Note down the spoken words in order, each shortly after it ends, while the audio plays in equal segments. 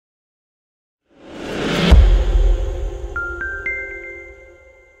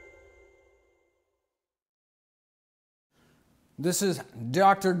This is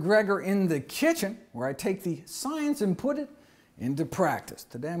Dr. Greger in the kitchen, where I take the science and put it into practice.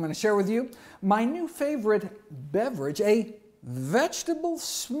 Today I'm going to share with you my new favorite beverage, a vegetable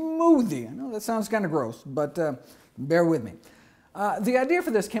smoothie. I know that sounds kind of gross, but bear with me. The idea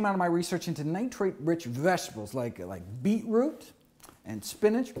for this came out of my research into nitrate-rich vegetables like beetroot and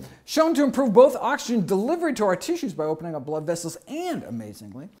spinach, shown to improve both oxygen delivery to our tissues by opening up blood vessels and,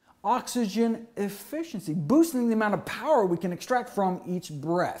 amazingly, oxygen efficiency, boosting the amount of power we can extract from each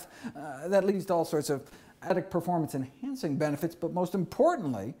breath. That leads to all sorts of added performance-enhancing benefits, but most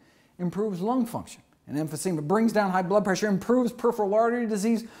importantly, improves lung function and emphysema, brings down high blood pressure, improves peripheral artery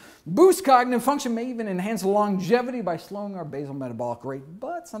disease, boosts cognitive function, may even enhance longevity by slowing our basal metabolic rate.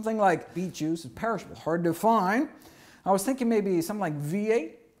 But something like beet juice is perishable, hard to find. I was thinking maybe something like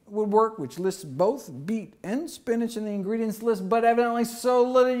V8 would work, which lists both beet and spinach in the ingredients list, but evidently so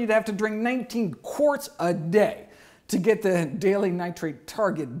little you'd have to drink 19 quarts a day to get the daily nitrate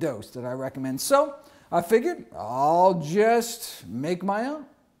target dose that I recommend. So I figured I'll just make my own.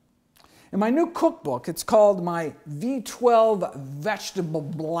 In my new cookbook, it's called my V12 Vegetable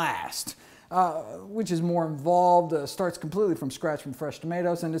Blast, which is more involved, starts completely from scratch from fresh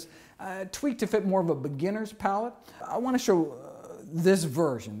tomatoes, and is tweaked to fit more of a beginner's palate. I want to show this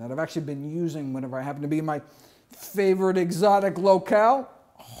version that I've actually been using whenever I happen to be in my favorite exotic locale,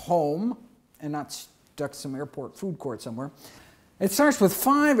 home, and not stuck some airport food court somewhere. It starts with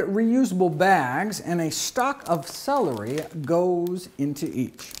 5 reusable bags, and a stalk of celery goes into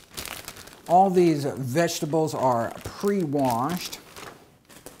each. All these vegetables are pre-washed.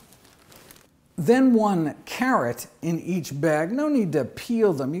 Then 1 carrot in each bag. No need to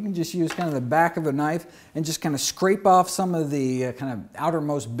peel them. You can just use kind of the back of a knife and just kind of scrape off some of the kind of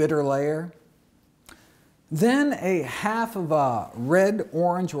outermost bitter layer. Then a half of a red,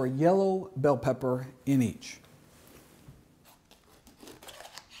 orange, or yellow bell pepper in each.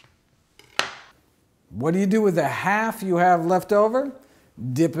 What do you do with the half you have left over?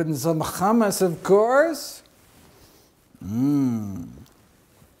 Dip it in some hummus, of course.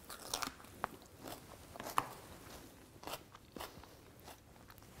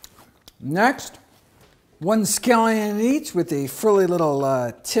 Next, 1 scallion each with the frilly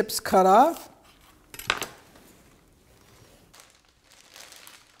little tips cut off.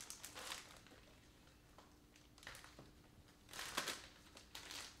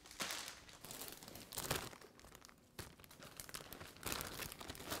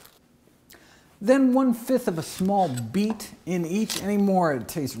 Then 1/5 of a small beet in each. Any more, it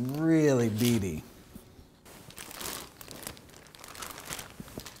tastes really beety.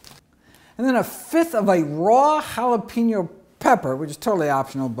 And then 1/5 of a raw jalapeno pepper, which is totally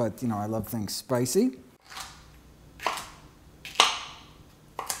optional, but you know, I love things spicy.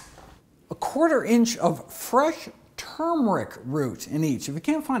 1/4 inch of fresh turmeric root in each. If you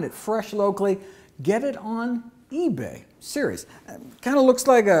can't find it fresh locally, get it on eBay. Serious. Kind of looks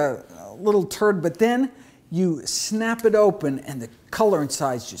like a little turd, but then you snap it open and the color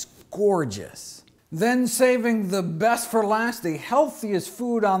inside is just gorgeous. Then, saving the best for last, the healthiest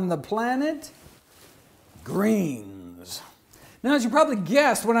food on the planet, greens. Now, as you probably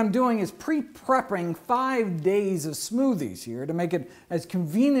guessed, what I'm doing is pre-prepping 5 days of smoothies here to make it as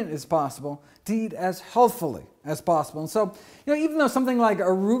convenient as possible to eat as healthfully as possible. And so, you know, even though something like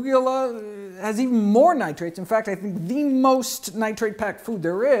arugula has even more nitrates, in fact, I think the most nitrate-packed food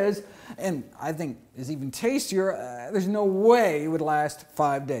there is, and I think is even tastier, there's no way it would last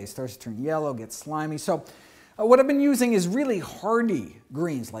 5 days. It starts to turn yellow, gets slimy. So what I've been using is really hardy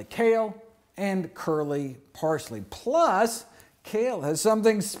greens like kale and curly parsley. Plus, kale has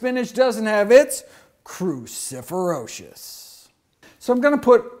something spinach doesn't have. It's cruciferous. So I'm going to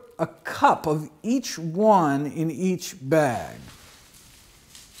put a cup of each one in each bag.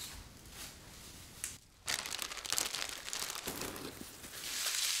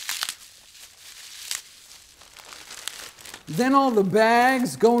 Then all the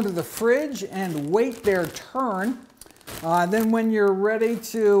bags go into the fridge and wait their turn. Then when you're ready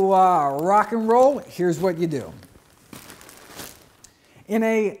to rock and roll, here's what you do. In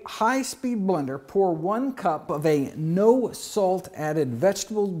a high-speed blender, pour 1 cup of a no salt added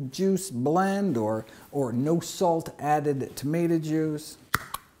vegetable juice blend or no salt added tomato juice.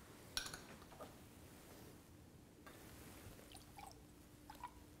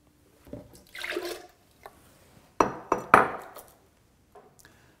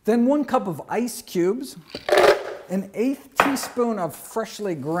 Then 1 cup of ice cubes, an 1/8 teaspoon of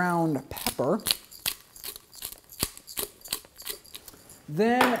freshly ground pepper,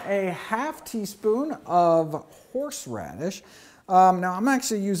 then a ½ teaspoon of horseradish. Now I'm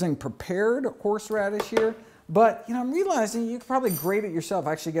actually using prepared horseradish here, But I'm realizing you could probably grate it yourself.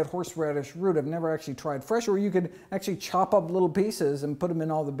 Actually get horseradish root. I've never actually tried fresh, or you could actually chop up little pieces and put them in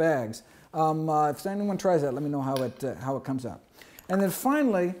all the bags. If anyone tries that, let me know how it comes out. And then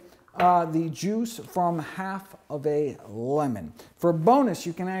finally, the juice from half of a lemon. For a bonus,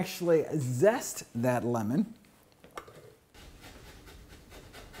 you can actually zest that lemon.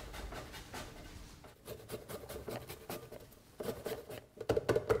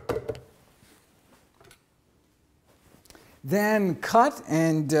 Then cut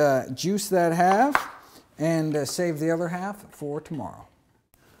and juice that half and save the other half for tomorrow.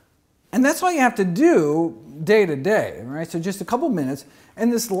 And that's all you have to do day to day, right? So just a couple minutes.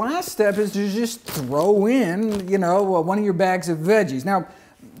 And this last step is to just throw in, one of your bags of veggies. Now,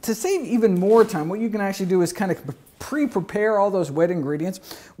 to save even more time, what you can actually do is kind of pre-prepare all those wet ingredients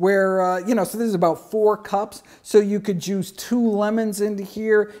where, so this is about 4 cups. So you could juice 2 lemons into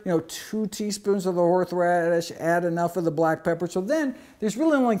here, 2 teaspoons of the horseradish, add enough of the black pepper. So then there's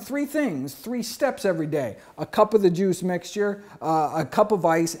really only 3 steps every day. A cup of the juice mixture, a cup of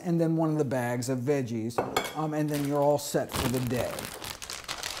ice, and then one of the bags of veggies. And then you're all set for the day.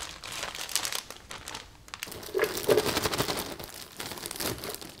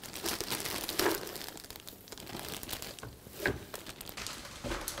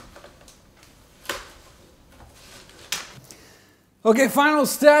 Okay, final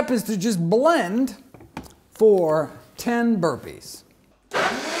step is to just blend for 10 burpees.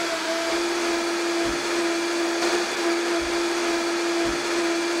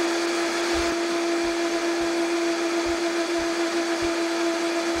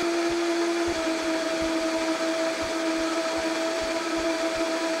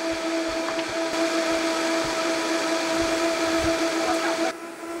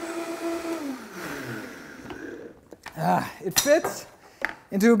 It fits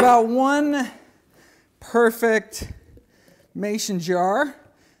into about 1 perfect mason jar.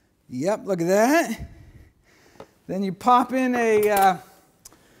 Yep, look at that. Then you pop in a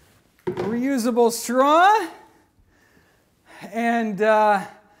reusable straw and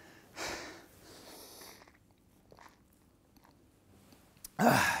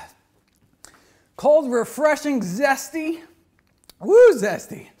cold, refreshing, zesty. Woo,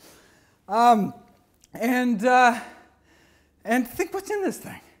 zesty. And think what's in this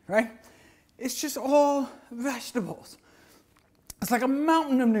thing, right? It's just all vegetables. It's like a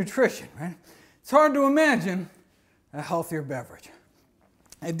mountain of nutrition, right? It's hard to imagine a healthier beverage.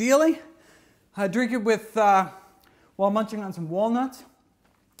 Ideally, drink it with, while munching on some walnuts,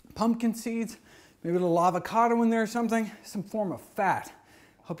 pumpkin seeds, maybe a little avocado in there or something, some form of fat.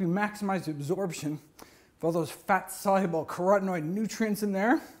 Help you maximize the absorption of all those fat-soluble carotenoid nutrients in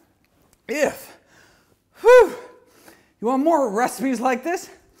there. You want more recipes like this,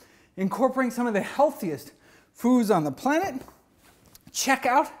 incorporating some of the healthiest foods on the planet? Check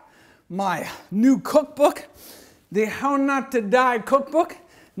out my new cookbook, the How Not to Die Cookbook,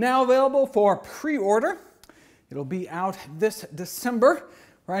 now available for pre-order. It'll be out this December,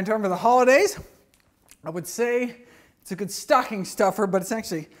 right in time for the holidays. I would say it's a good stocking stuffer, but it's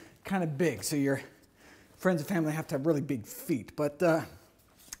actually kind of big, so your friends and family have to have really big feet. But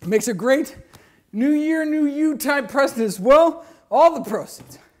it makes a great New Year, New You type present as well. All the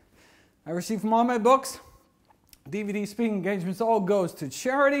proceeds I receive from all my books, DVD, speaking engagements, all goes to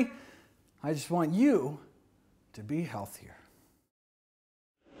charity. I just want you to be healthier.